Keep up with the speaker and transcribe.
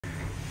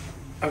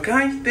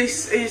Okay,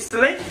 this is the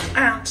lift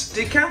at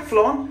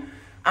Decathlon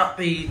at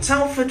the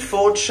Telford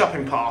Ford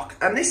shopping park,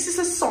 and this is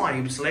a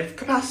Cibes lift,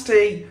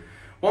 capacity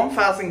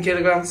 1,000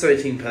 kilograms,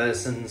 13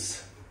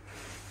 persons.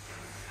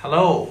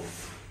 Hello.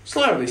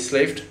 Slow this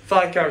lift,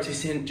 5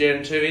 characters hint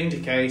Gen 2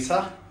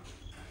 indicator.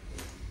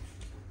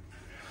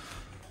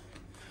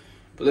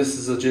 But this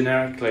is a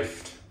generic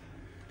lift.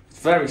 It's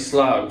very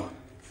slow.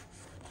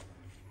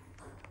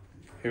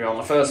 Here on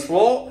the first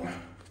floor.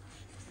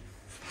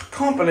 I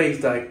can't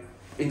believe they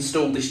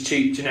installed this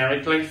cheap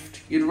generic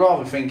lift. You'd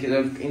rather think it'd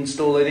have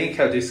installed an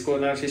eco-disc or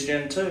notice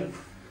Gen 2.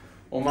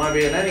 Or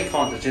maybe in any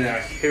kind of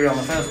generic. Here on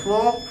the first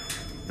floor.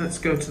 Let's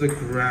go to the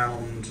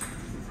ground.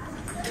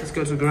 Let's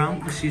go to the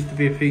ground. This used to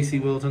be a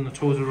PC World and the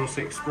Toys R Us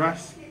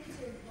Express.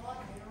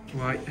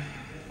 Right.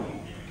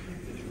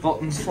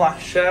 Buttons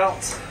flash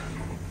out.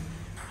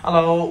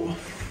 Hello.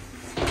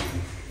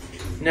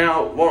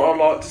 Now, what I'd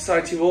like to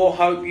say to you all,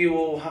 hope you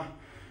all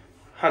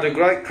had a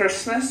great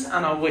Christmas,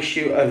 and I wish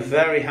you a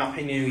very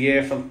happy new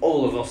year from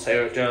all of us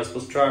here at Joe's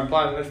Bus Train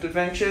Plane Lift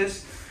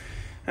Adventures.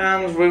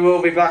 And we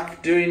will be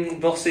back doing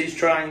buses,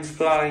 trains,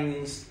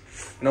 planes,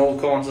 and all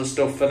kinds of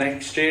stuff for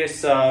next year.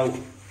 So,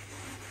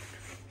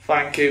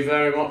 thank you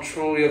very much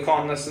for all your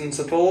kindness and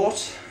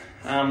support,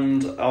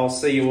 and I'll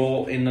see you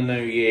all in the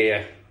new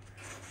year.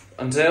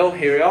 Until,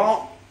 here we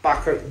are,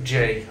 back at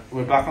G.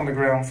 We're back on the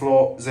ground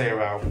floor,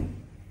 0.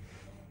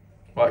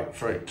 Wait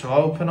for it to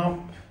open up.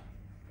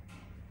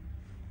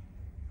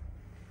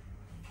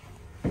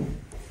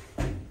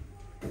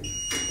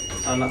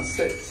 And that's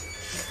it.